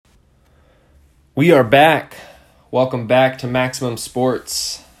We are back. Welcome back to Maximum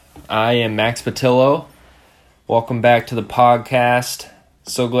Sports. I am Max Patillo. Welcome back to the podcast.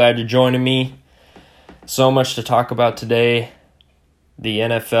 So glad you're joining me. So much to talk about today. The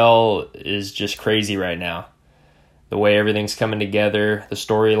NFL is just crazy right now. The way everything's coming together, the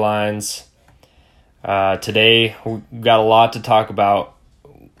storylines. Today, we got a lot to talk about.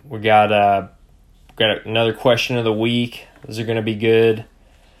 We got another question of the week. Those are going to be good.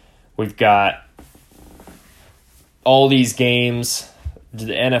 We've got all these games. The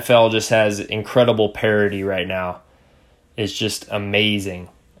NFL just has incredible parity right now. It's just amazing.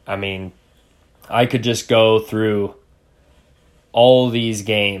 I mean, I could just go through all these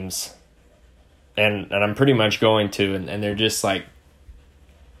games, and I'm pretty much going to, and they're just like,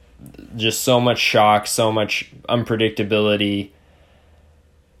 just so much shock, so much unpredictability,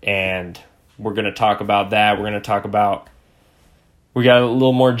 and we're going to talk about that. We're going to talk about, we got a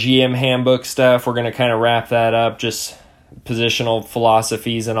little more GM handbook stuff. We're going to kind of wrap that up, just positional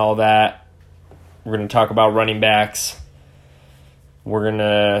philosophies and all that. We're going to talk about running backs. We're going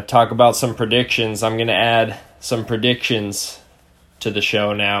to talk about some predictions. I'm going to add some predictions to the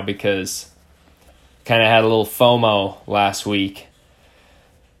show now because kind of had a little FOMO last week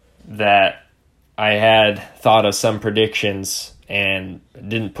that I had thought of some predictions and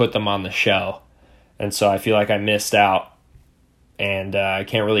didn't put them on the show. And so I feel like I missed out. And I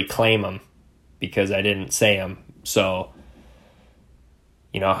can't really claim them because I didn't say them. So,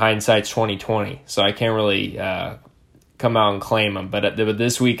 hindsight's 20/20. So I can't really come out and claim them. But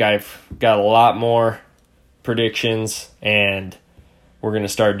this week I've got a lot more predictions, and we're going to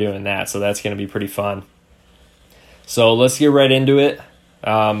start doing that. So that's going to be pretty fun. So let's get right into it.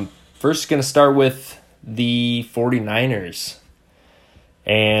 First, going to start with the 49ers.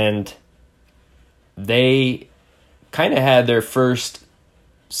 And they kind of had their first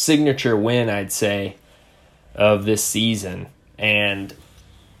signature win, I'd say, of this season. And,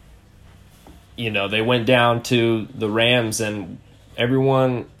 they went down to the Rams, and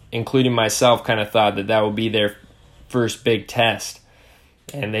everyone, including myself, kind of thought that would be their first big test.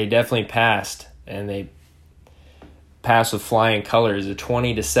 And they definitely passed, and they passed with flying colors, a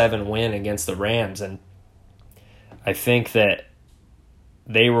 20-7 win against the Rams. And I think that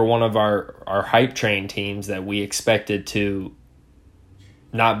they were one of our hype train teams that we expected to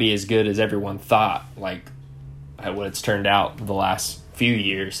not be as good as everyone thought, like what it's turned out the last few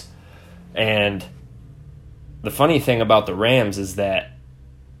years. And the funny thing about the Rams is that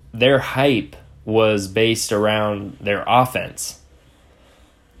their hype was based around their offense.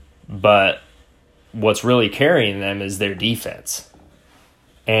 But what's really carrying them is their defense.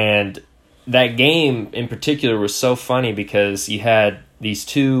 And that game in particular was so funny because you had these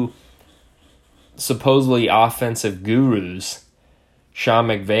two supposedly offensive gurus, Sean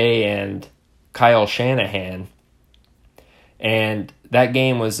McVay and Kyle Shanahan, and that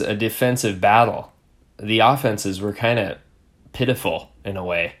game was a defensive battle. The offenses were kind of pitiful in a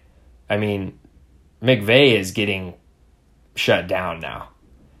way. I mean, McVay is getting shut down now.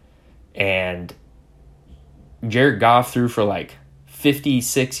 And Jared Goff threw for like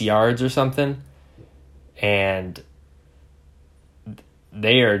 56 yards or something, and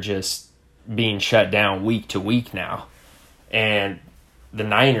they are just being shut down week to week now. And the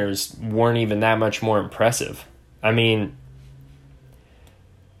Niners weren't even that much more impressive. I mean,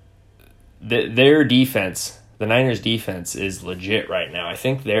 their defense, the Niners defense, is legit right now. I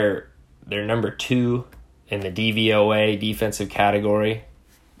think they're number 2 in the DVOA defensive category,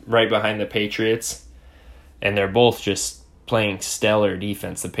 right behind the Patriots. And they're both just playing stellar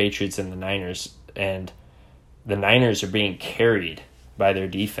defense, the Patriots and the Niners. And the Niners are being carried by their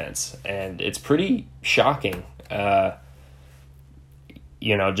defense. And it's pretty shocking,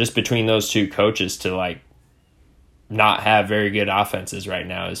 just between those two coaches to not have very good offenses right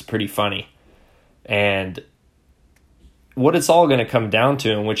now is pretty funny. And what it's all going to come down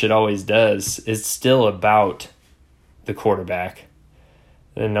to, and which it always does, is still about the quarterback.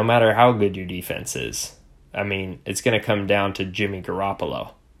 And no matter how good your defense is, I mean, it's going to come down to Jimmy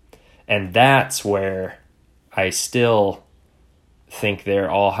Garoppolo. And that's where I still think they're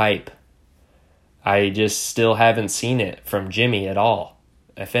all hype. I just still haven't seen it from Jimmy at all.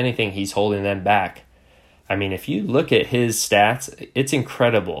 If anything, he's holding them back. I mean, if you look at his stats, it's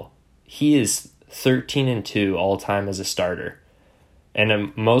incredible. He is 13-2 all time as a starter. And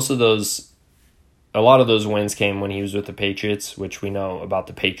a lot of those wins came when he was with the Patriots, which we know about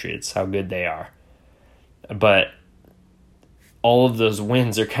the Patriots, how good they are. But all of those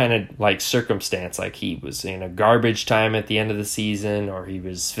wins are kind of like circumstance, like he was in a garbage time at the end of the season, or he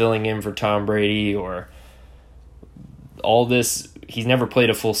was filling in for Tom Brady, or all this he's never played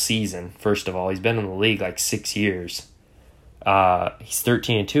a full season, first of all. He's been in the league like 6 years. He's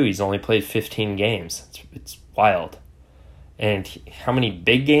 13-2. He's only played 15 games. It's wild. And how many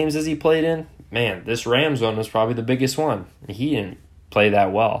big games has he played in? Man, this Rams one was probably the biggest one. He didn't play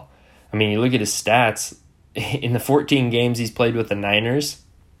that well. I mean, you look at his stats. In the 14 games he's played with the Niners,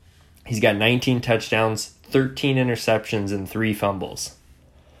 he's got 19 touchdowns, 13 interceptions, and 3 fumbles.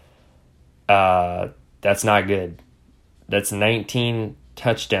 That's not good. That's 19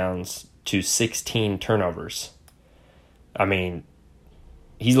 touchdowns to 16 turnovers. I mean,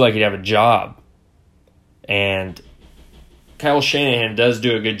 he's lucky to have a job. And Kyle Shanahan does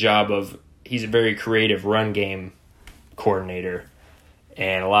do a good job of, he's a very creative run game coordinator.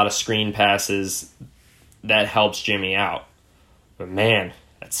 And a lot of screen passes, that helps Jimmy out. But man,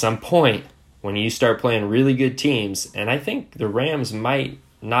 at some point, when you start playing really good teams, and I think the Rams might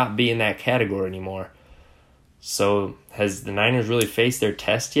not be in that category anymore. So has the Niners really faced their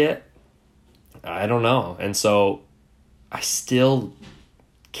test yet? I don't know. And so I still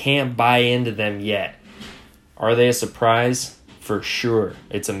can't buy into them yet. Are they a surprise? For sure.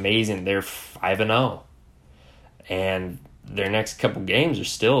 It's amazing. They're 5-0. And their next couple games are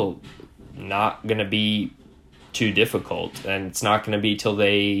still not going to be too difficult. And it's not going to be till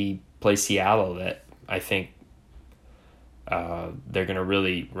they play Seattle that I think they're going to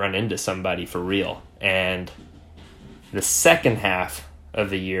really run into somebody for real. And the second half of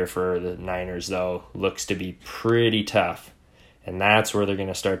the year for the Niners, though, looks to be pretty tough. And that's where they're going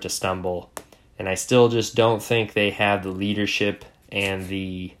to start to stumble. And I still just don't think they have the leadership and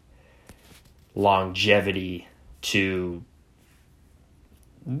the longevity to,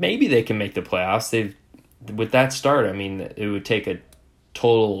 maybe they can make the playoffs. With that start, I mean, it would take a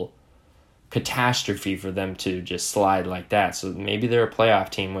total catastrophe for them to just slide like that. So maybe they're a playoff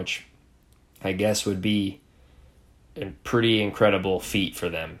team, which I guess would be a pretty incredible feat for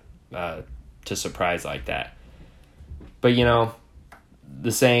them to surprise like that. But, you know,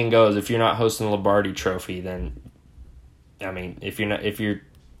 the saying goes, if you're not hosting the Lombardi Trophy, then, I mean, if you're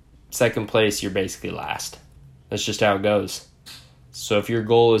second place, you're basically last. That's just how it goes. So if your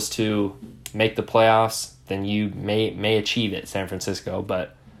goal is to make the playoffs, then you may achieve it, San Francisco,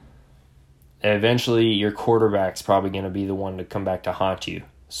 but eventually your quarterback's probably going to be the one to come back to haunt you.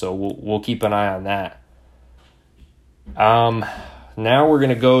 So we'll keep an eye on that. Now we're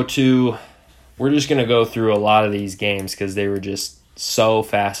just going to go through a lot of these games because they were just so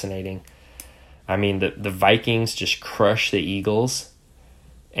fascinating. I mean, the Vikings just crushed the Eagles.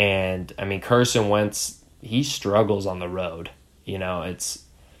 And, I mean, Carson Wentz, he struggles on the road. You know, it's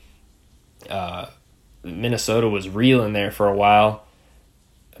Minnesota was reeling there for a while.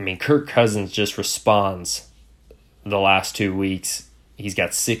 I mean, Kirk Cousins just responds the last 2 weeks. He's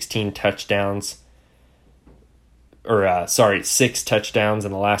got 16 touchdowns. 6 touchdowns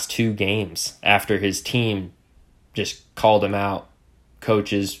in the last 2 games after his team just called him out.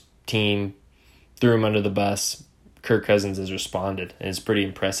 Coaches, team, threw him under the bus. Kirk Cousins has responded, and it's pretty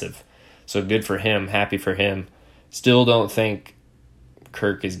impressive. So good for him, happy for him. Still don't think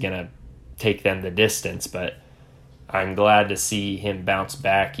Kirk is going to take them the distance, but I'm glad to see him bounce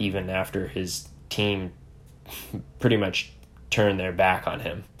back even after his team pretty much turned their back on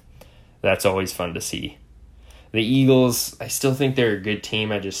him. That's always fun to see. The Eagles, I still think they're a good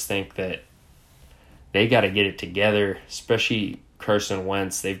team. I just think that they got to get it together, especially Carson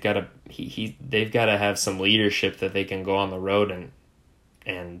Wentz. They've got to have some leadership that they can go on the road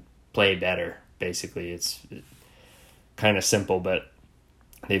and play better. Basically, it's kind of simple, but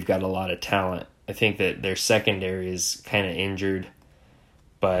they've got a lot of talent. I think that their secondary is kind of injured,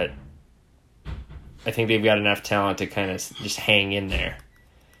 but I think they've got enough talent to kind of just hang in there.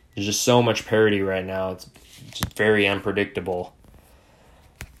 There's just so much parity right now. It's just very unpredictable.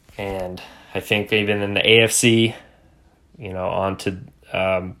 And I think even in the AFC, you know,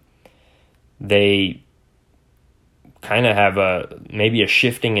 they kind of have maybe a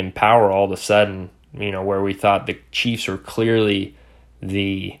shifting in power all of a sudden, you know, where we thought the Chiefs were clearly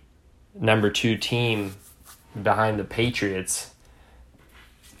the number 2 team behind the Patriots.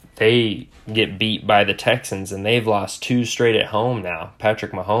 They get beat by the Texans, and they've lost 2 straight at home now.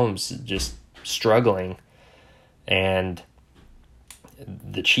 Patrick Mahomes just struggling, and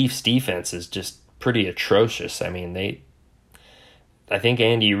the Chiefs' defense is just pretty atrocious. I mean, I think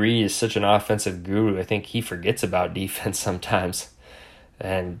Andy Reid is such an offensive guru. I think he forgets about defense sometimes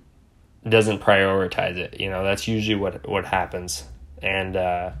and doesn't prioritize it. You know, that's usually what happens. And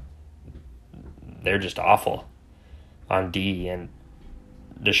they're just awful on D. And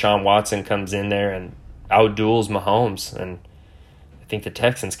Deshaun Watson comes in there and outduels Mahomes. And I think the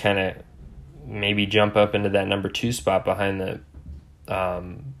Texans kind of maybe jump up into that number 2 spot behind the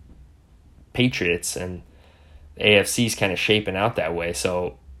Patriots, and the AFC's kind of shaping out that way.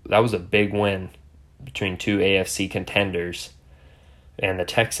 So that was a big win between two AFC contenders, and the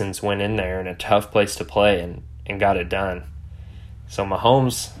Texans went in there in a tough place to play and got it done. So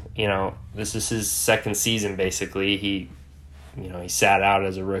Mahomes, this is his second season basically. He sat out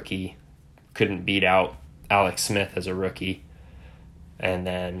as a rookie, couldn't beat out Alex Smith as a rookie, and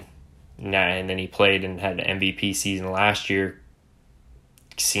then he played and had an MVP season last year.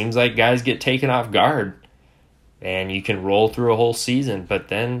 Seems like guys get taken off guard, and you can roll through a whole season, but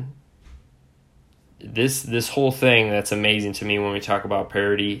then this whole thing that's amazing to me when we talk about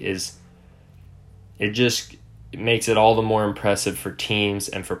parity is it makes it all the more impressive for teams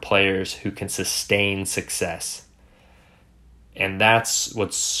and for players who can sustain success. And that's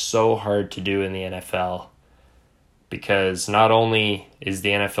what's so hard to do in the NFL, because not only is the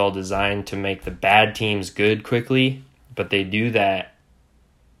NFL designed to make the bad teams good quickly, but they do that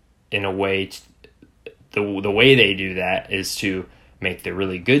in a way, the way they do that is to make the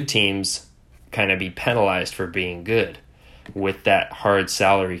really good teams kind of be penalized for being good. With that hard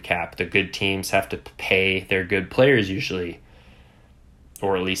salary cap, the good teams have to pay their good players usually,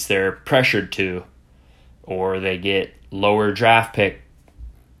 or at least they're pressured to, or they get lower draft pick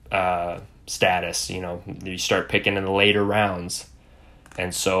status. You start picking in the later rounds.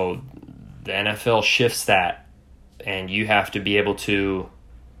 And so the NFL shifts that, and you have to be able to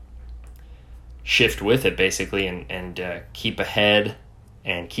shift with it basically, and keep ahead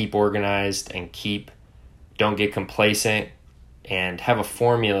and keep organized and don't get complacent, and have a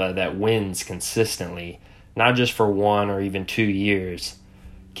formula that wins consistently, not just for 1 or even 2 years.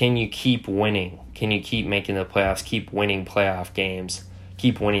 Can you keep winning? Can you keep making the playoffs, keep winning playoff games,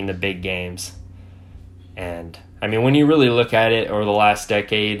 keep winning the big games? And when you really look at it over the last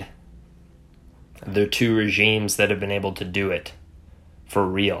decade, the two regimes that have been able to do it for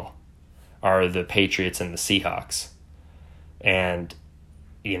real are the Patriots and the Seahawks. And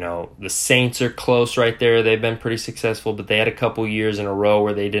the Saints are close right there. They've been pretty successful, but they had a couple years in a row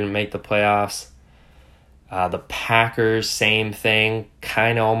where they didn't make the playoffs. The Packers, same thing,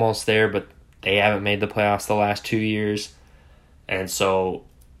 kind of almost there, but they haven't made the playoffs the last 2 years. And so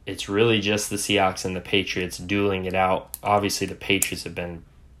it's really just the Seahawks and the Patriots dueling it out. Obviously, the Patriots have been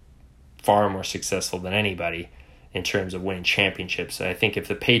far more successful than anybody in terms of winning championships. I think if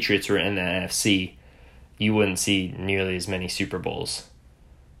the Patriots were in the NFC, you wouldn't see nearly as many Super Bowls.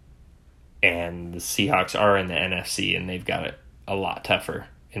 And the Seahawks are in the NFC, and they've got it a lot tougher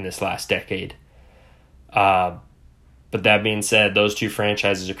in this last decade. But that being said, those two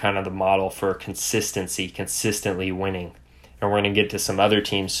franchises are kind of the model for consistency, consistently winning. And we're going to get to some other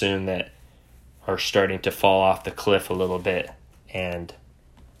teams soon that are starting to fall off the cliff a little bit and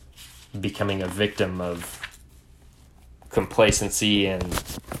becoming a victim of complacency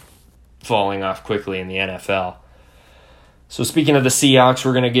and falling off quickly in the NFL. So speaking of the Seahawks,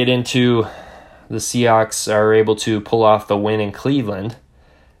 we're going to get into the Seahawks are able to pull off the win in Cleveland,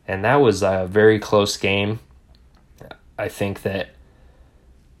 and that was a very close game. I think that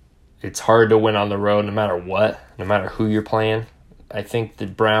it's hard to win on the road no matter what, no matter who you're playing. I think the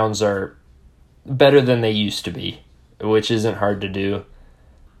Browns are better than they used to be, which isn't hard to do,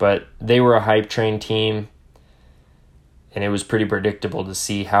 but they were a hype train team, and it was pretty predictable to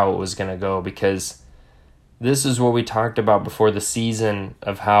see how it was going to go, because this is what we talked about before the season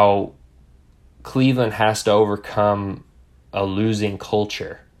of how Cleveland has to overcome a losing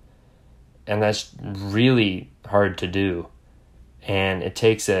culture. And that's really hard to do. And it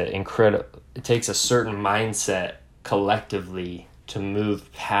takes a certain mindset collectively to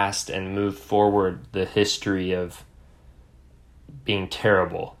move past and move forward the history of being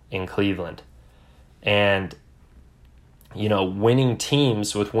terrible in Cleveland. And winning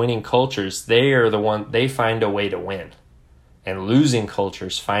teams with winning cultures, they find a way to win. And losing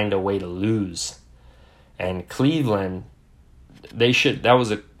cultures find a way to lose. And Cleveland, that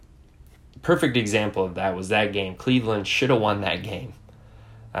was a perfect example of that, was that game. Cleveland should have won that game.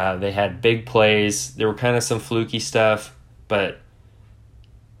 They had big plays. There were kind of some fluky stuff, but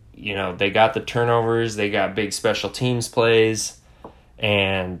they got the turnovers, they got big special teams plays,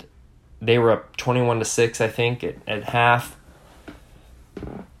 and they were up 21-6, I think, at half,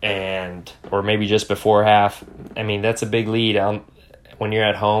 or maybe just before half. That's a big lead. When you're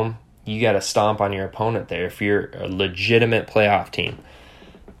at home, you got to stomp on your opponent there if you're a legitimate playoff team.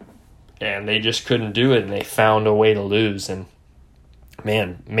 And they just couldn't do it, and they found a way to lose. And,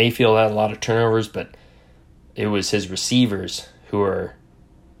 man, Mayfield had a lot of turnovers, but it was his receivers who are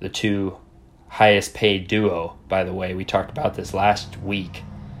the two highest paid duo, by the way. We talked about this last week.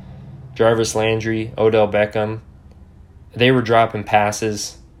 Jarvis Landry, Odell Beckham, they were dropping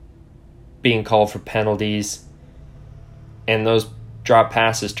passes, being called for penalties, and those drop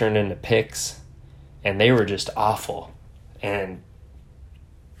passes turned into picks, and they were just awful. And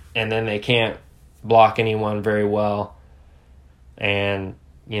then they can't block anyone very well. And,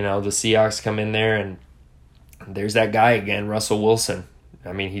 the Seahawks come in there, and there's that guy again, Russell Wilson.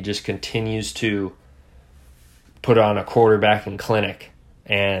 I mean, he just continues to put on a quarterbacking clinic.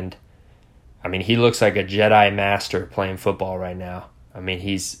 And, I mean, he looks like a Jedi master playing football right now. I mean,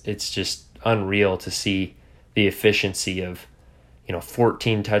 it's just unreal to see the efficiency of,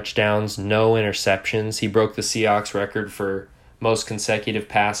 14 touchdowns, no interceptions. He broke the Seahawks record for most consecutive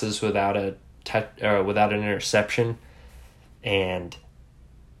passes without an interception. And,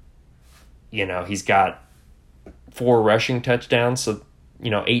 he's got 4 rushing touchdowns, so,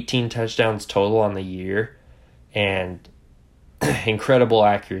 18 touchdowns total on the year, and incredible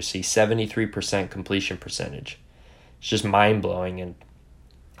accuracy, 73% completion percentage. It's just mind-blowing, and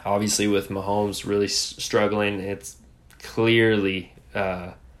obviously with Mahomes really struggling, it's clearly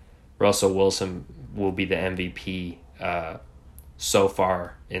Russell Wilson will be the MVP so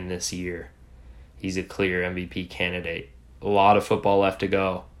far in this year. He's a clear MVP candidate. A lot of football left to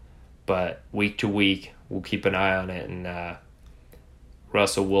go, but week to week, we'll keep an eye on it, and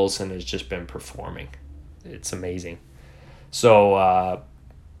Russell Wilson has just been performing. It's amazing. So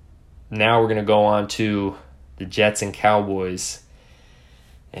now we're going to go on to the Jets and Cowboys.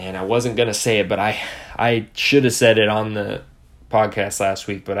 And I wasn't going to say it, but I should have said it on the podcast last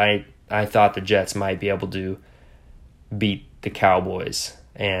week, but I thought the Jets might be able to beat the Cowboys.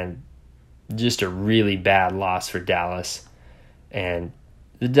 And just a really bad loss for Dallas. And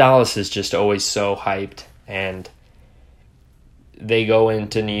the Dallas is just always so hyped. And they go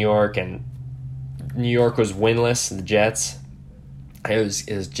into New York, and New York was winless, the Jets. It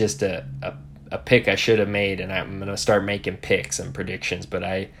was just a pick I should have made, and I'm going to start making picks and predictions. But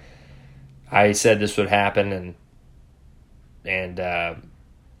I said this would happen, and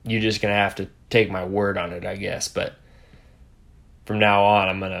you're just going to have to take my word on it, I guess. But from now on,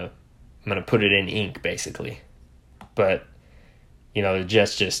 I'm gonna put it in ink, basically. But the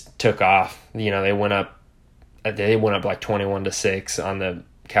Jets just took off. They went up like 21-6 on the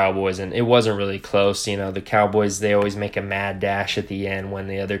Cowboys, and it wasn't really close. The Cowboys, they always make a mad dash at the end when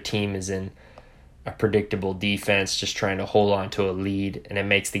the other team is in a predictable defense, just trying to hold on to a lead, and it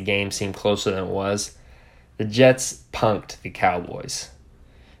makes the game seem closer than it was. The Jets punked the Cowboys,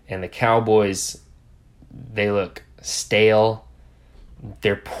 and the Cowboys, they look stale.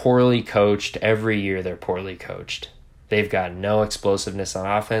 They're poorly coached. Every year they're poorly coached. They've got no explosiveness on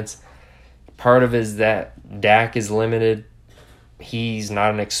offense. Part of it is that Dak is limited. He's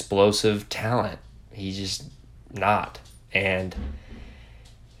not an explosive talent. He's just not. And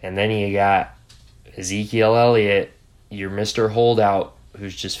then you got Ezekiel Elliott, your Mr. Holdout,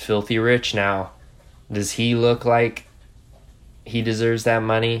 who's just filthy rich now. Does he look like he deserves that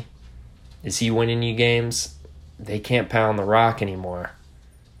money? Is he winning you games? They can't pound the rock anymore.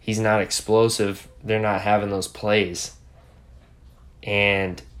 He's not explosive. They're not having those plays.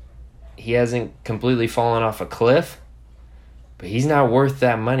 And he hasn't completely fallen off a cliff, but he's not worth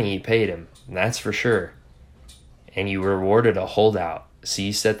that money you paid him. That's for sure. And you rewarded a holdout. So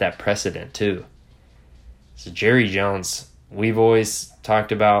you set that precedent too. So Jerry Jones, we've always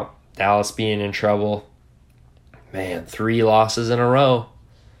talked about Dallas being in trouble. Man, 3 losses in a row.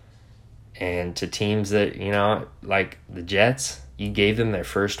 And to teams that, like the Jets, you gave them their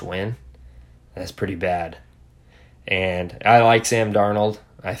first win. That's pretty bad. And I like Sam Darnold.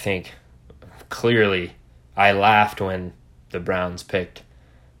 I think clearly I laughed when the Browns picked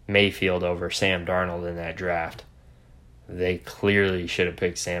Mayfield over Sam Darnold in that draft. They clearly should have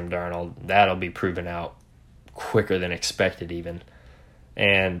picked Sam Darnold. That'll be proven out quicker than expected even.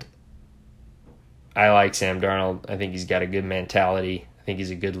 And I like Sam Darnold. I think he's got a good mentality. I think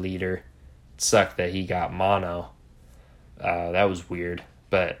he's a good leader. It sucked that he got mono. That was weird.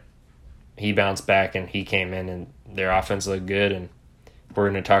 But he bounced back and he came in and their offense looked good. And we're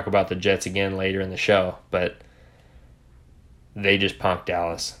going to talk about the Jets again later in the show. But they just punked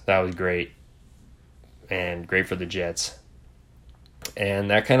Dallas. That was great. And great for the Jets. And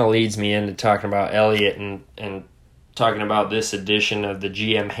that kind of leads me into talking about Elliott and talking about this edition of the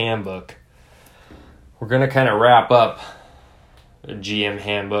GM Handbook. We're going to kind of wrap up the GM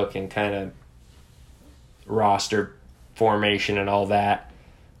Handbook and kind of roster formation and all that.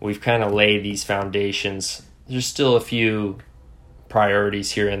 We've kind of laid these foundations. There's still a few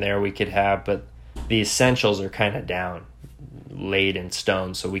priorities here and there we could have, but the essentials are kind of down, laid in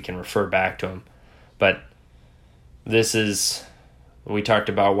stone, so we can refer back to them. But we talked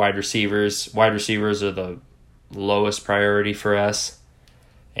about wide receivers. Wide receivers are the lowest priority for us.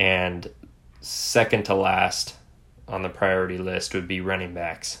 And second to last on the priority list would be running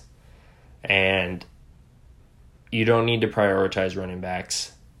backs. And you don't need to prioritize running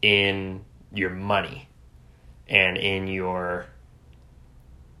backs in your money and in your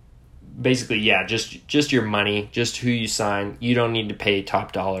basically, yeah, just your money, just who you sign. You don't need to pay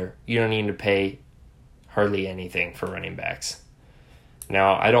top dollar. You don't need to pay hardly anything for running backs.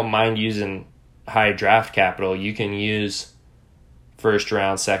 Now, I don't mind using high draft capital. You can use first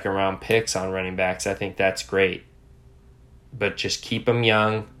round, second round picks on running backs. I think that's great. But just keep them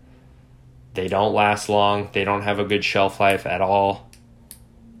young. They don't last long. They don't have a good shelf life at all.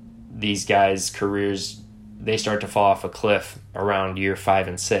 These guys' careers, they start to fall off a cliff around year 5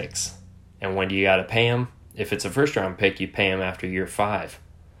 and 6. And when do you got to pay them? If it's a first round pick, you pay them after year 5.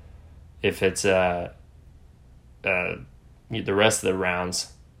 If it's the rest of the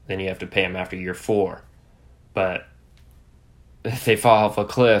rounds, then you have to pay them after year 4. But if they fall off a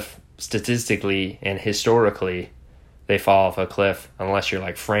cliff, statistically and historically, they fall off a cliff unless you're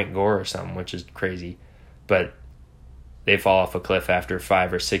like Frank Gore or something, which is crazy. But they fall off a cliff after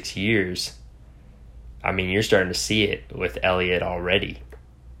 5 or 6 years. I mean, you're starting to see it with Elliott already.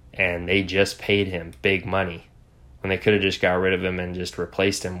 And they just paid him big money when they could have just got rid of him and just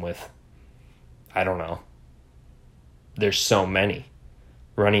replaced him with, I don't know. There's so many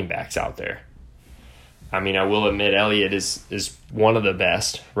running backs out there. I mean, I will admit Elliott is one of the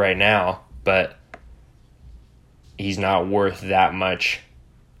best right now, but he's not worth that much.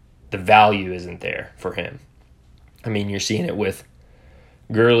 The value isn't there for him. I mean, you're seeing it with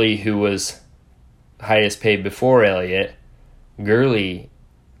Gurley, who was highest paid before Elliott. Gurley,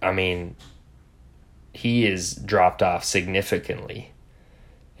 I mean, he is dropped off significantly.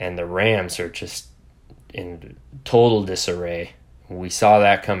 And the Rams are just in total disarray. We saw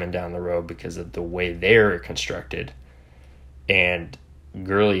that coming down the road because of the way they're constructed. And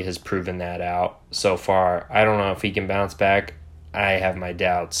Gurley has proven that out so far. I don't know if he can bounce back. I have my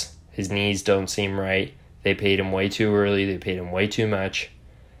doubts. His knees don't seem right. They paid him way too early. They paid him way too much.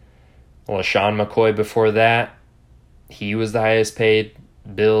 LaShawn McCoy before that, he was the highest paid.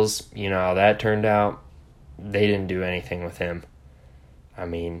 Bills, you know how that turned out. They didn't do anything with him. I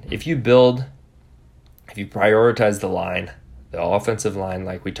mean, if you prioritize the line, the offensive line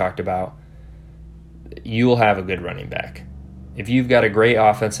like we talked about, you will have a good running back. If you've got a great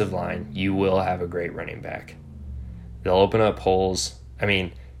offensive line, you will have a great running back. They'll open up holes. I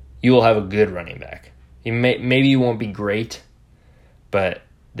mean, you will have a good running back. Maybe you won't be great, but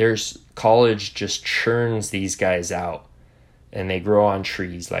college just churns these guys out, and they grow on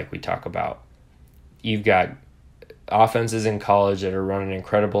trees like we talk about. You've got offenses in college that are running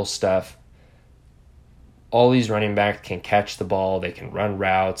incredible stuff. All these running backs can catch the ball. They can run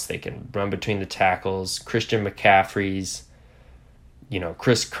routes. They can run between the tackles. Christian McCaffrey's,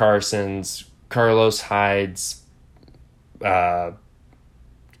 Chris Carson's, Carlos Hyde's, Alvin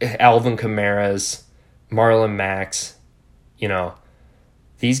Kamara's, Marlon Mack's.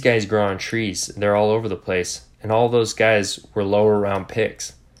 These guys grow on trees. They're all over the place. And all those guys were lower round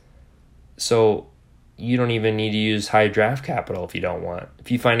picks. So you don't even need to use high draft capital if you don't want.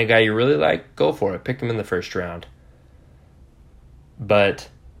 If you find a guy you really like, go for it. Pick him in the first round. But,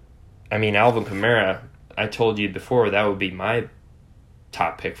 I mean, Alvin Kamara, I told you before, that would be my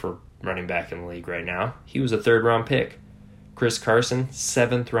top pick for running back in the league right now. He was a 3rd round pick. Chris Carson,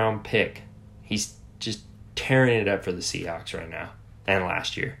 7th round pick. He's just tearing it up for the Seahawks right now and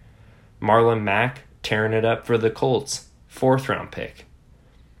last year. Marlon Mack, tearing it up for the Colts, 4th round pick.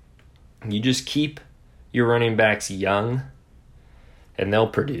 You just keep your running backs young and they'll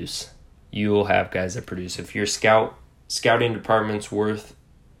produce. You will have guys that produce. If your scouting department's worth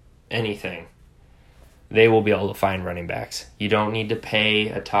anything, they will be able to find running backs. You don't need to pay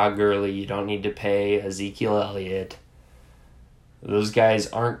a Todd Gurley. You don't need to pay Ezekiel Elliott. Those guys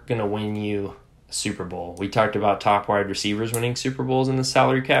aren't going to win you a Super Bowl. We talked about top wide receivers winning Super Bowls in the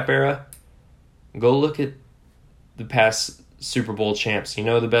salary cap era. Go look at the past Super Bowl champs. You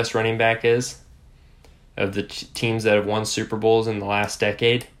know who the best running back is? Of the teams that have won Super Bowls in the last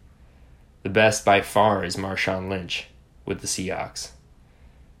decade, the best by far is Marshawn Lynch with the Seahawks.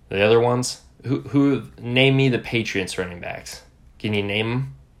 The other ones, who name me the Patriots running backs. Can you name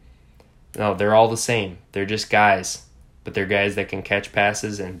them? No, they're all the same. They're just guys, but they're guys that can catch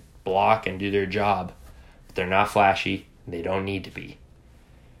passes and block and do their job. But they're not flashy. They don't need to be.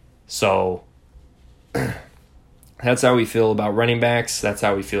 So that's how we feel about running backs. That's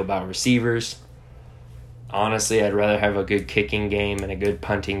how we feel about receivers. Honestly, I'd rather have a good kicking game and a good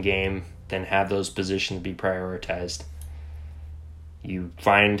punting game than have those positions be prioritized. You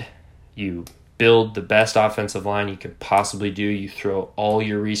build the best offensive line you could possibly do. You throw all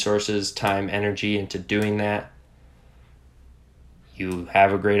your resources, time, energy into doing that. You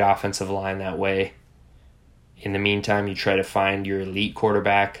have a great offensive line that way. In the meantime, you try to find your elite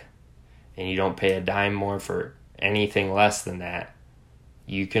quarterback, and you don't pay a dime more for anything less than that.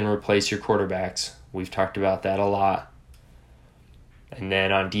 You can replace your quarterbacks. We've talked about that a lot. And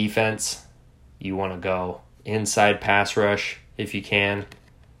then on defense, you want to go inside pass rush if you can.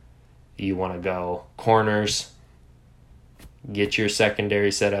 You want to go corners. Get your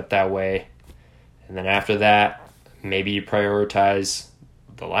secondary set up that way. And then after that, maybe you prioritize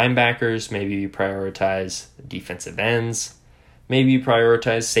the linebackers. Maybe you prioritize the defensive ends. Maybe you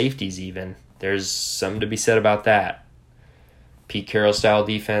prioritize safeties even. There's something to be said about that. Pete Carroll style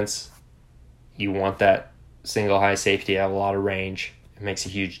defense, you want that single high safety to have a lot of range. It makes a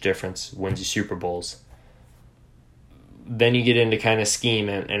huge difference, wins you Super Bowls. Then you get into kind of scheme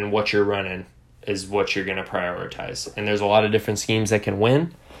and what you're running is what you're going to prioritize. And there's a lot of different schemes that can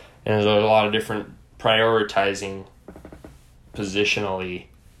win, and there's a lot of different prioritizing positionally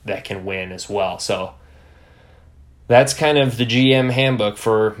that can win as well. So that's kind of the GM handbook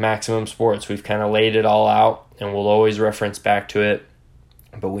for Maximum Sports. We've kind of laid it all out, and we'll always reference back to it.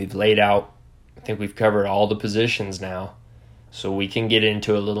 But we've laid out, I think we've covered all the positions now. So we can get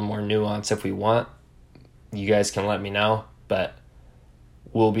into a little more nuance if we want. You guys can let me know, but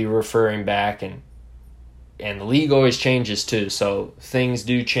we'll be referring back, and the league always changes too, so things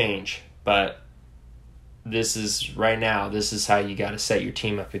do change. But this is right now, this is how you got to set your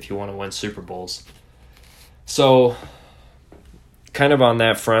team up if you want to win Super Bowls. So kind of on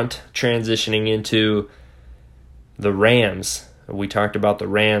that front, transitioning into the Rams. We talked about the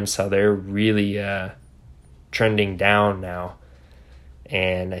Rams, how they're really trending down now.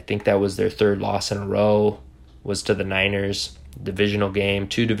 And I think that was their third loss in a row, was to the Niners. Divisional game,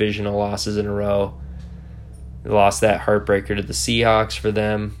 2 divisional losses in a row. They lost that heartbreaker to the Seahawks for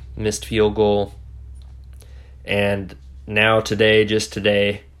them, missed field goal. And now today, just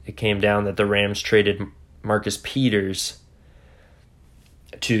today, it came down that the Rams traded Marcus Peters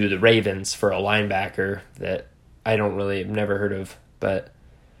to the Ravens for a linebacker that I've never heard of. But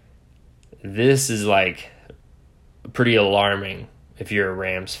this is like pretty alarming if you're a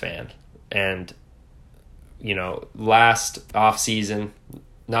Rams fan. And, last offseason,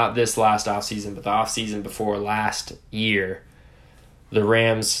 not this last offseason, but the offseason before last year, the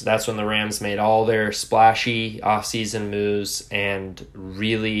Rams, that's when the Rams made all their splashy offseason moves and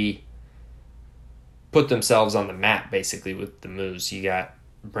really put themselves on the map, basically, with the moves. You got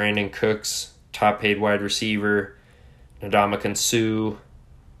Brandon Cooks, top paid wide receiver, Ndamukong Suh,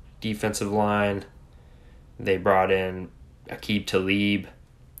 defensive line. They brought in Aqib Talib,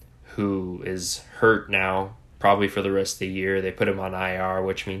 who is hurt now, probably for the rest of the year. They put him on IR,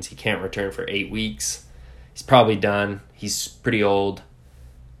 which means he can't return for 8 weeks. He's probably done. He's pretty old.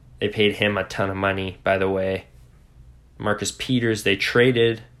 They paid him a ton of money, by the way. Marcus Peters, they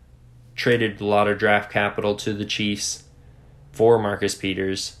traded a lot of draft capital to the Chiefs for Marcus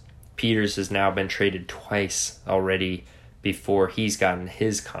Peters. Peters has now been traded twice already before he's gotten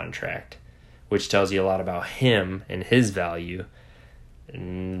his contract, which tells you a lot about him and his value.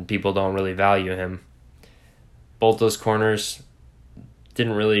 And people don't really value him. Both those corners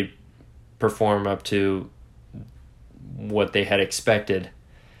didn't really perform up to what they had expected.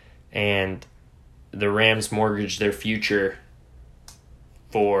 And the Rams mortgaged their future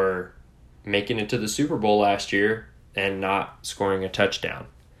for making it to the Super Bowl last year and not scoring a touchdown.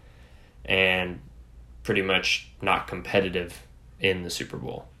 And pretty much not competitive in the Super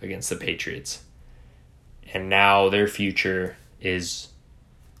Bowl against the Patriots. And now their future is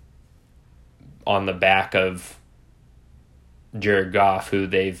on the back of Jared Goff, who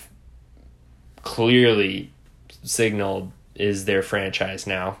they've clearly signaled is their franchise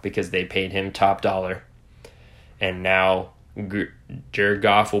now because they paid him top dollar. And now Jared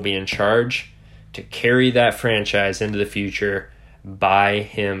Goff will be in charge to carry that franchise into the future by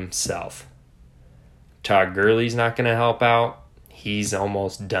himself. Todd Gurley's not going to help out. He's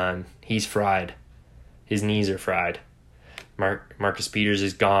almost done. He's fried. His knees are fried. Marcus Peters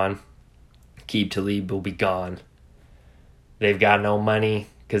is gone. Aqib Talib will be gone. They've got no money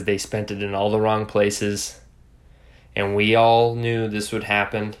because they spent it in all the wrong places. And we all knew this would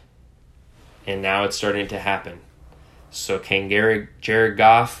happen. And now it's starting to happen. So can Jared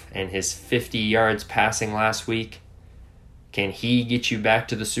Goff and his 50 yards passing last week, can he get you back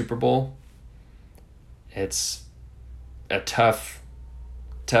to the Super Bowl? It's a tough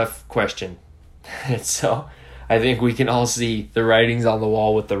question. And so I think we can all see the writings on the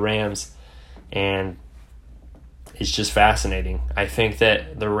wall with the Rams. And it's just fascinating. I think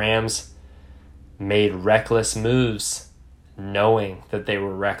that the Rams, made reckless moves knowing that they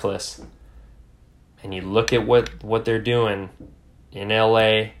were reckless. And you look at what they're doing in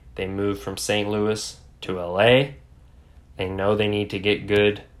LA. They moved from St. Louis to LA. They know they need to get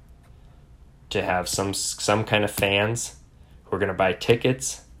good to have some kind of fans who are going to buy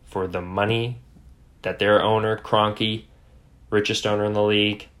tickets for the money that their owner, Kroenke, richest owner in the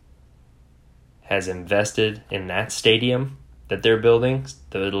league, has invested in that stadium that they're building.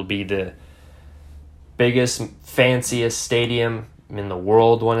 So it'll be the biggest, fanciest stadium in the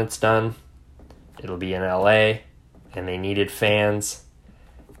world when it's done. It'll be in LA, and they needed fans,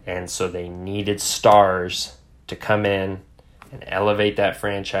 and so they needed stars to come in and elevate that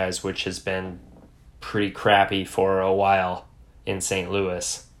franchise, which has been pretty crappy for a while in St.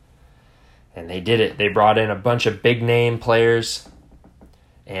 Louis. And they did it. They brought in a bunch of big-name players,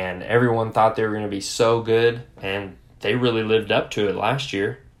 and everyone thought they were going to be so good, and they really lived up to it last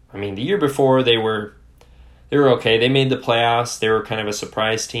year. I mean, the year before, they were okay. They made the playoffs. They were kind of a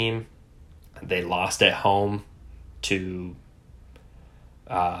surprise team. They lost at home to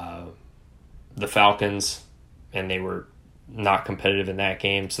the Falcons, and they were not competitive in that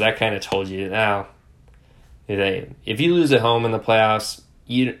game. So that kind of told you, now, if you lose at home in the playoffs,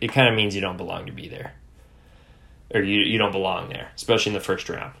 it kind of means you don't belong to be there. Or you don't belong there, especially in the first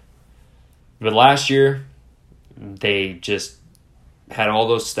round. But last year, they just had all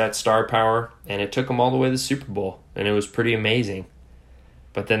that star power, and it took them all the way to the Super Bowl, and it was pretty amazing.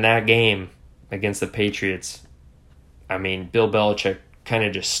 But then that game against the Patriots, I mean, Bill Belichick kind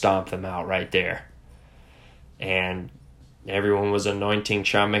of just stomped them out right there. And everyone was anointing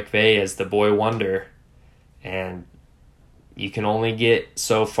Sean McVay as the boy wonder. And you can only get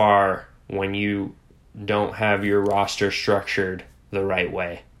so far when you don't have your roster structured the right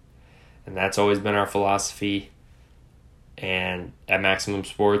way. And that's always been our philosophy and at Maximum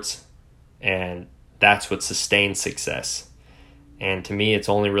Sports. And that's what sustains success. And to me, it's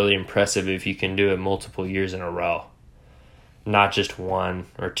only really impressive if you can do it multiple years in a row. Not just one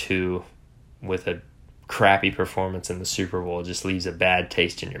or two with a crappy performance in the Super Bowl. It just leaves a bad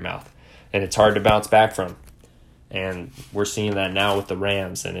taste in your mouth. And it's hard to bounce back from. And we're seeing that now with the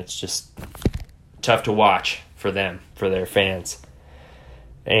Rams. And it's just tough to watch for them, for their fans.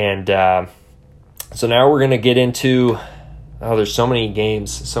 And so now we're going to get into... there's so many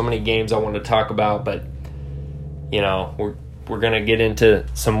games I want to talk about. But, we're going to get into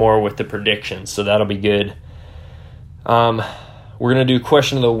some more with the predictions, so that'll be good. We're going to do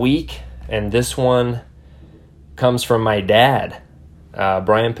question of the week, and this one comes from my dad,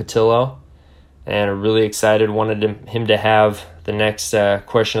 Brian Patillo, and I'm really excited. Wanted him to have the next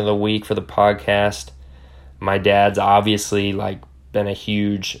question of the week for the podcast. My dad's obviously been a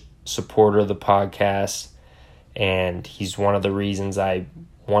huge supporter of the podcast, and he's one of the reasons I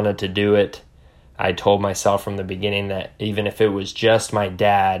wanted to do it. I told myself from the beginning that even if it was just my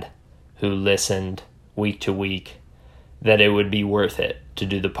dad who listened week to week, that it would be worth it to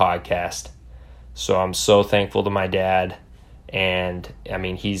do the podcast. So I'm so thankful to my dad. And, I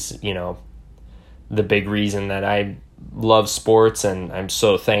mean, he's, the big reason that I love sports, and I'm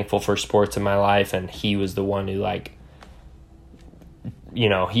so thankful for sports in my life. And he was the one who,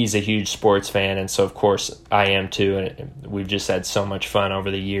 he's a huge sports fan. And so, of course, I am too. And we've just had so much fun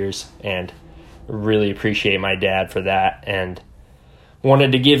over the years. And really appreciate my dad for that, and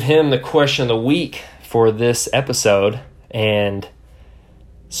wanted to give him the question of the week for this episode. And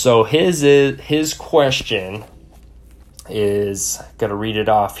so his question is, gotta read it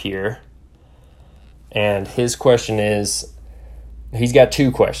off here, and his question is, he's got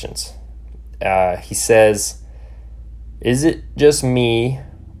two questions. He says, is it just me,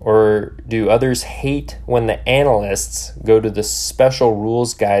 or do others hate when the analysts go to the special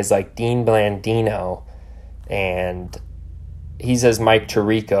rules guys like Dean Blandino, and he says Mike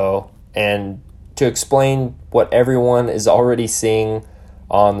Tirico, and to explain what everyone is already seeing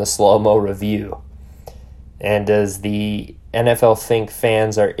on the slow-mo review? And does the NFL think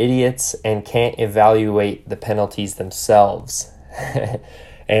fans are idiots and can't evaluate the penalties themselves?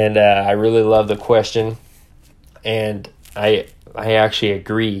 And I really love the question, and I actually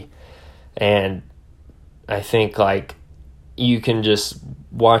agree. And I think you can just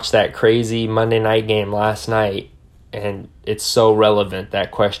watch that crazy Monday night game last night, and it's so relevant,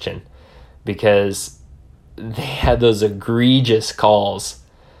 that question, because they had those egregious calls.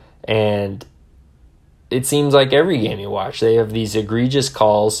 And it seems like every game you watch, they have these egregious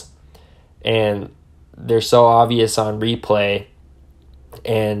calls, and they're so obvious on replay.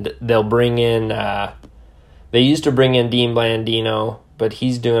 And they'll bring in, they used to bring in Dean Blandino, but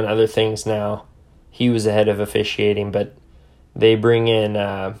he's doing other things now. He was the head of officiating, but they bring in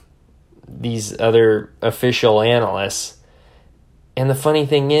these other official analysts. And the funny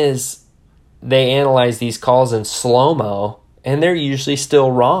thing is, they analyze these calls in slow-mo, and they're usually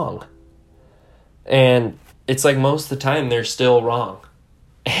still wrong. And it's like most of the time they're still wrong.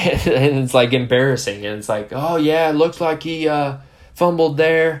 And it's like embarrassing. And it's like, oh yeah, it looks like he fumbled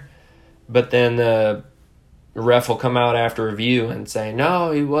there. But then the ref will come out after review and say,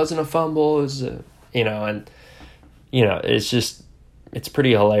 no, he wasn't a fumble. It was it's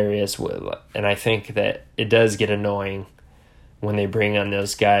pretty hilarious. And I think that it does get annoying when they bring on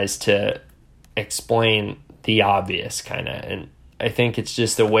those guys to explain the obvious kind of. And I think it's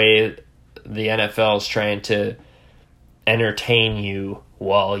just the way the NFL is trying to entertain you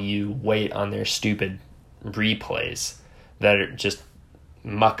while you wait on their stupid replays that are just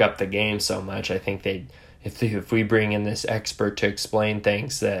muck up the game so much. I think if we bring in this expert to explain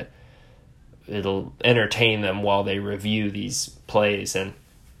things, that it'll entertain them while they review these plays. And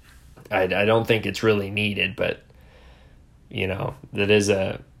I don't think it's really needed, but that is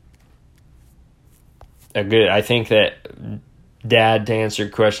a good. I think that, Dad, to answer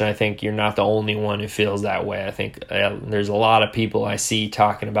your question, I think you're not the only one who feels that way. I think there's a lot of people I see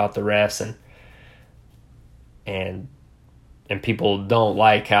talking about the refs, and people don't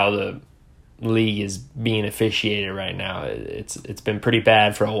like how the league is being officiated right now. It's been pretty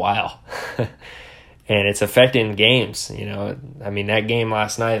bad for a while, and it's affecting games. I mean, that game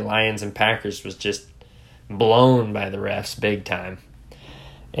last night, Lions and Packers, was just blown by the refs big time.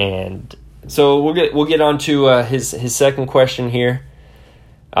 And so we'll get on to his second question here.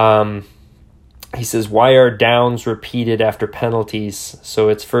 He says, why are downs repeated after penalties? So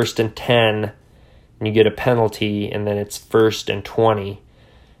it's 1st and 10, and you get a penalty, and then it's 1st and 20.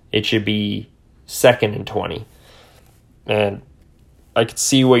 It should be 2nd and 20. And I could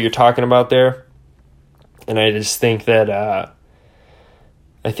see what you're talking about there. And I just think that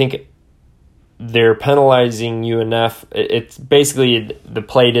I think they're penalizing you enough. It's basically the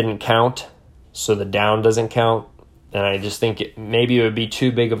play didn't count, so the down doesn't count. And I just think maybe it would be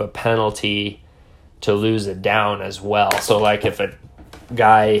too big of a penalty to lose a down as well. So like if a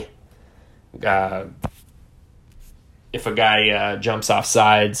guy jumps off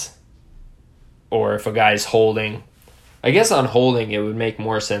sides, or if a guy's holding, I guess on holding it would make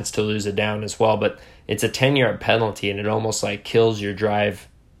more sense to lose a down as well, but it's a 10-yard penalty and it almost like kills your drive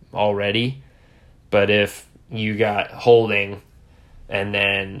already. But if you got holding and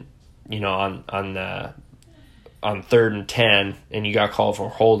then, on 3rd and 10 and you got called for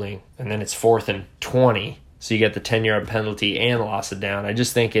holding, and then it's 4th and 20, so you get the 10-yard penalty and loss of down, I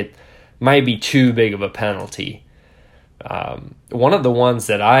just think it might be too big of a penalty. One of the ones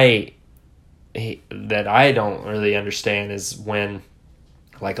that I don't really understand is when,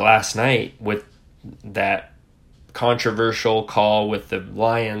 like last night, with that controversial call with the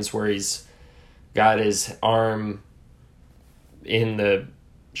Lions where he's got his arm in the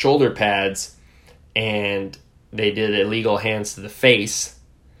shoulder pads and they did illegal hands to the face,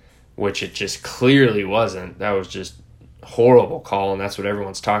 which it just clearly wasn't. That was just a horrible call, and that's what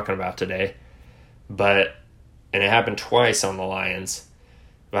everyone's talking about today. And it happened twice on the Lions.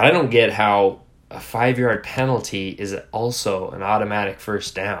 But I don't get how a 5-yard penalty is also an automatic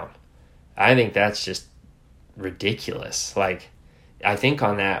first down. I think that's just ridiculous. Like, I think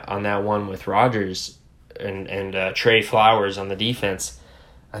on that one with Rodgers and Trey Flowers on the defense,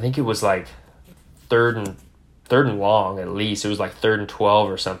 I think it was like third and long at least. It was like 3rd and 12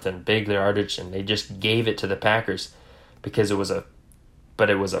 or something, big yardage, and they just gave it to the Packers because it was a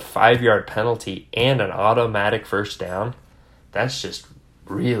 5-yard penalty and an automatic first down. That's just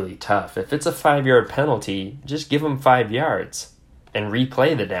really tough. If it's a 5-yard penalty, just give them 5 yards and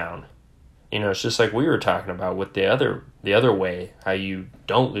replay the down. It's just like we were talking about with the other way, how you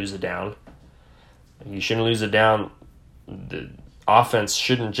don't lose a down. You shouldn't lose a down. The offense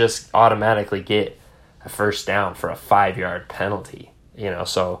shouldn't just automatically get a first down for a 5-yard penalty.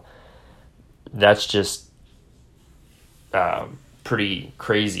 So that's just pretty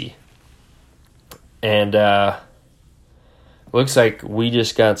crazy. And looks like we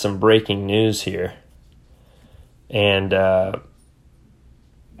just got some breaking news here. And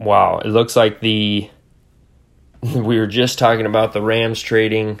wow, it looks like we were just talking about the Rams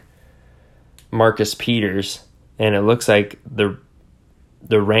trading Marcus Peters, and it looks like the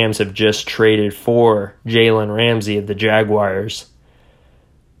Rams have just traded for Jalen Ramsey of the Jaguars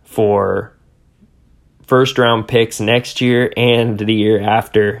for first-round picks next year and the year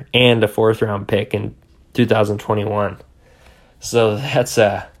after, and a 4th-round pick in 2021. So that's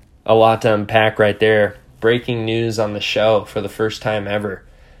a lot to unpack right there. Breaking news on the show for the first time ever.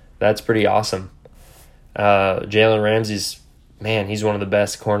 That's pretty awesome. Jalen Ramsey's man, he's one of the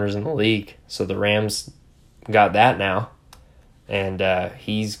best corners in the league. So the Rams got that now. And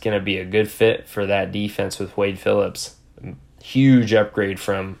he's going to be a good fit for that defense with Wade Phillips. Huge upgrade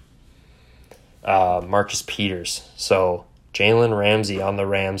from Marcus Peters. So Jalen Ramsey on the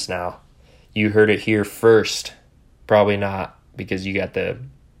Rams now. You heard it here first. Probably not, because you got the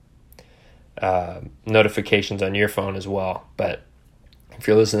notifications on your phone as well. But if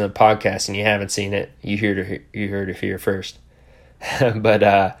you're listening to the podcast and you haven't seen it, you heard it here first.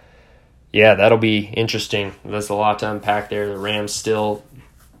 But yeah, that'll be interesting. There's a lot to unpack there. The Rams still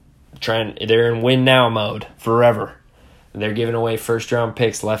they're in win now mode forever. They're giving away first round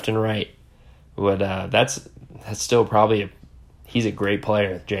picks left and right. But that's still probably he's a great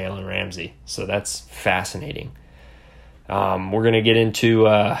player, Jalen Ramsey. So that's fascinating. We're gonna get into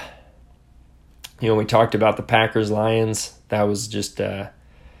we talked about the Packers-Lions. That was just I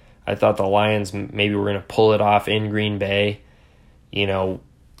thought the Lions maybe were gonna pull it off in Green Bay.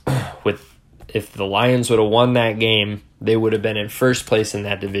 If the Lions would have won that game, they would have been in first place in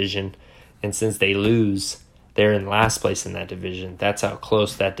that division. And since they lose, they're in last place in that division. That's how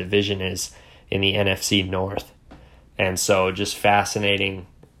close that division is in the NFC North. And so just fascinating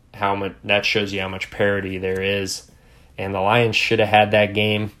how much that shows you how much parity there is. And the Lions should have had that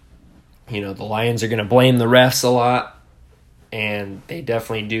game. The Lions are going to blame the refs a lot, and they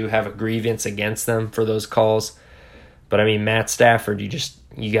definitely do have a grievance against them for those calls. But I mean, Matt Stafford, you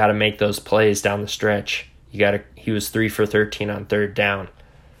got to make those plays down the stretch. He was 3 for 13 on third down,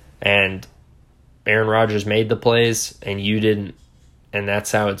 and Aaron Rodgers made the plays and you didn't, and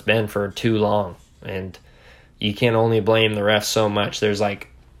that's how it's been for too long. And you can't only blame the refs so much. There's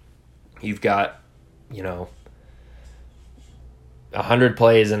you've got 100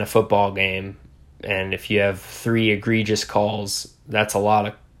 plays in a football game, and if you have 3 egregious calls, that's a lot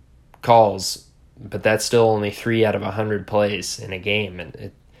of calls. But that's still only 3 out of 100 plays in a game,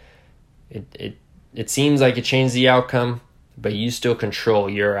 and it seems like it changed the outcome, but you still control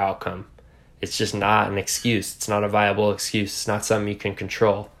your outcome. It's just not an excuse. It's not a viable excuse. It's not something you can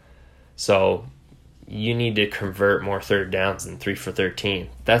control. So you need to convert more third downs than 3 for 13.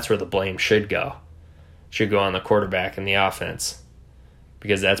 That's where the blame should go. It should go on the quarterback and the offense,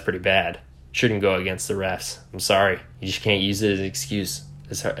 because that's pretty bad. It shouldn't go against the refs. I'm sorry. You just can't use it as an excuse.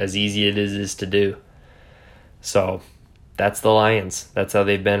 As easy it is to do. So that's the Lions. That's how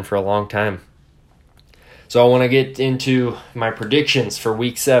they've been for a long time. So I want to get into my predictions for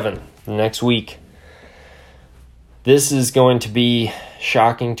Week 7, next week. This is going to be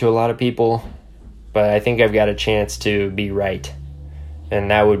shocking to a lot of people, but I think I've got a chance to be right.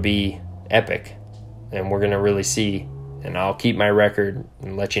 And that would be epic. And we're going to really see. And I'll keep my record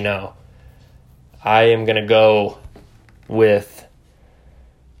and let you know. I am going to go with...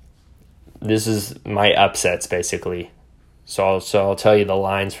 This is my upsets, basically. So I'll tell you the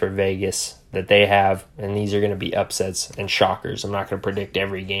lines for Vegas that they have, and these are going to be upsets and shockers. I'm not going to predict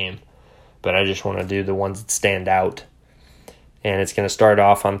every game, but I just want to do the ones that stand out. And it's going to start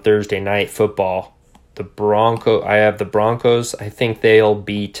off on Thursday night football. I have the Broncos. I think they'll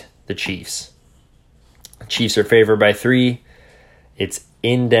beat the Chiefs. The Chiefs are favored by 3. It's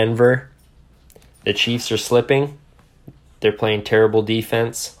in Denver. The Chiefs are slipping. They're playing terrible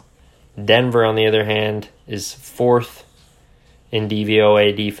defense. Denver, on the other hand, is 4th in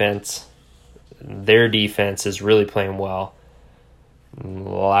DVOA defense. Their defense is really playing well.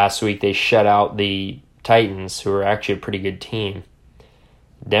 Last week they shut out the Titans, who are actually a pretty good team.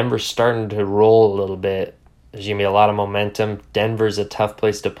 Denver's starting to roll a little bit. There's going to be a lot of momentum. Denver's a tough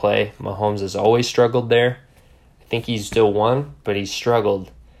place to play. Mahomes has always struggled there. I think he's still won, but he's struggled.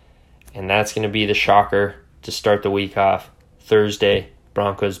 And that's going to be the shocker to start the week off. Thursday,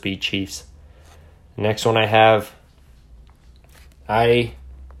 Broncos beat Chiefs. Next one I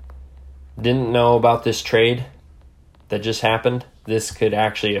didn't know about this trade that just happened. This could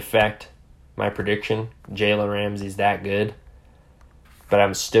actually affect my prediction. Jalen Ramsey's that good. But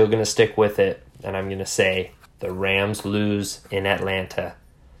I'm still going to stick with it, and I'm going to say the Rams lose in Atlanta.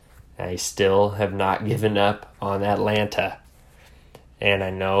 I still have not given up on Atlanta. And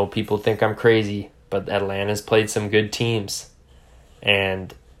I know people think I'm crazy, but Atlanta's played some good teams.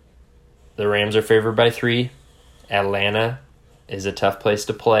 And the Rams are favored by 3. Atlanta is a tough place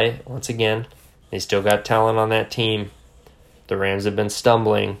to play. Once again, they still got talent on that team. The Rams have been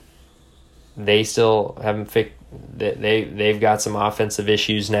stumbling. They still haven't fixed. They've got some offensive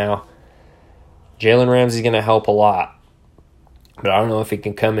issues now. Jalen Ramsey's going to help a lot, but I don't know if he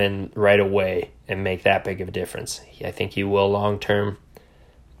can come in right away and make that big of a difference. I think he will long term,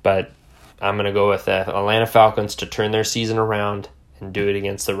 but I'm going to go with the Atlanta Falcons to turn their season around and do it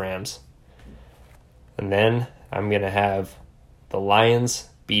against the Rams. And then I'm going to have the Lions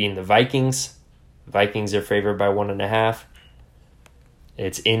beating the Vikings. The Vikings are favored by 1.5.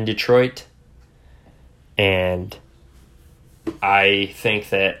 It's in Detroit. And I think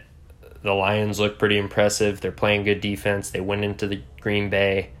that the Lions look pretty impressive. They're playing good defense. They went into the Green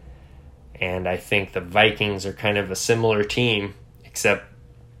Bay. And I think the Vikings are kind of a similar team, except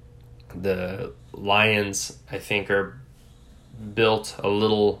the Lions, I think, are built a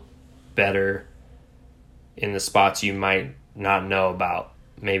little better in the spots you might not know about.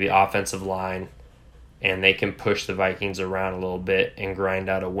 Maybe offensive line. And they can push the Vikings around a little bit and grind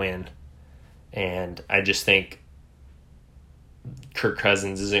out a win. And I just think Kirk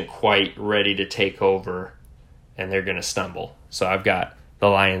Cousins isn't quite ready to take over, and they're going to stumble. So I've got the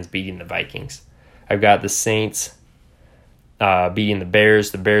Lions beating the Vikings. I've got the Saints beating the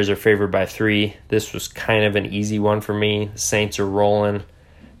Bears. The Bears are favored by 3. This was kind of an easy one for me. The Saints are rolling.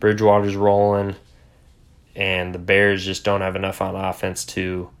 Bridgewater's rolling. And the Bears just don't have enough on offense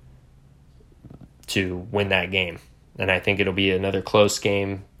to win that game. And I think it'll be another close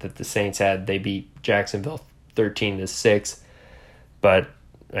game that the Saints had. They beat Jacksonville 13-6. But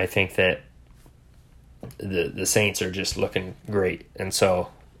I think that the Saints are just looking great. And so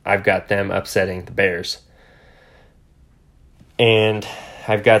I've got them upsetting the Bears. And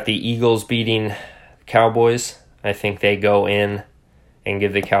I've got the Eagles beating the Cowboys. I think they go in and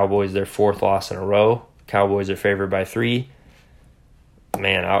give the Cowboys their 4th loss in a row. Cowboys are favored by 3.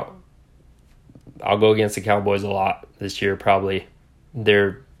 Man, I'll go against the Cowboys a lot this year probably.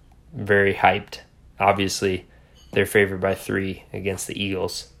 They're very hyped. Obviously, they're favored by 3 against the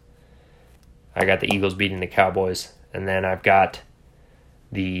Eagles. I got the Eagles beating the Cowboys. And then I've got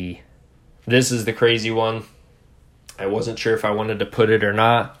this is the crazy one. I wasn't sure if I wanted to put it or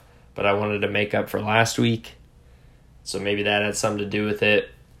not, but I wanted to make up for last week. So maybe that had something to do with it.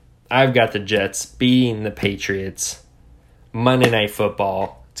 I've got the Jets beating the Patriots. Monday Night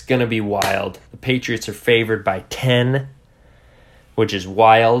Football. It's going to be wild. The Patriots are favored by 10, which is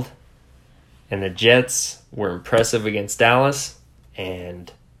wild. And the Jets were impressive against Dallas,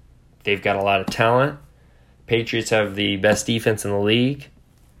 and they've got a lot of talent. Patriots have the best defense in the league,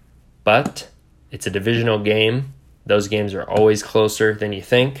 but it's a divisional game. Those games are always closer than you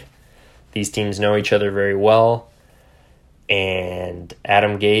think. These teams know each other very well. And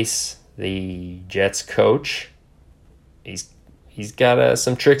Adam Gase, the Jets coach, he's got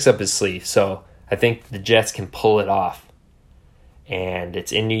some tricks up his sleeve. So I think the Jets can pull it off. And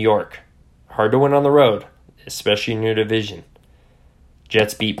it's in New York. Hard to win on the road, especially in your division.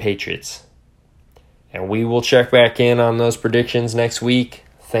 Jets beat Patriots. And we will check back in on those predictions next week.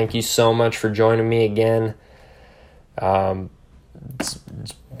 Thank you so much for joining me again. It's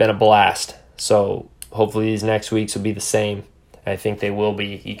been a blast. So hopefully these next weeks will be the same. I think they will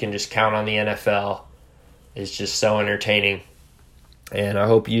be. You can just count on the NFL. It's just so entertaining. And I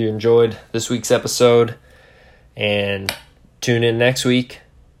hope you enjoyed this week's episode. And tune in next week.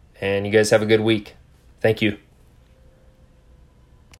 And you guys have a good week. Thank you.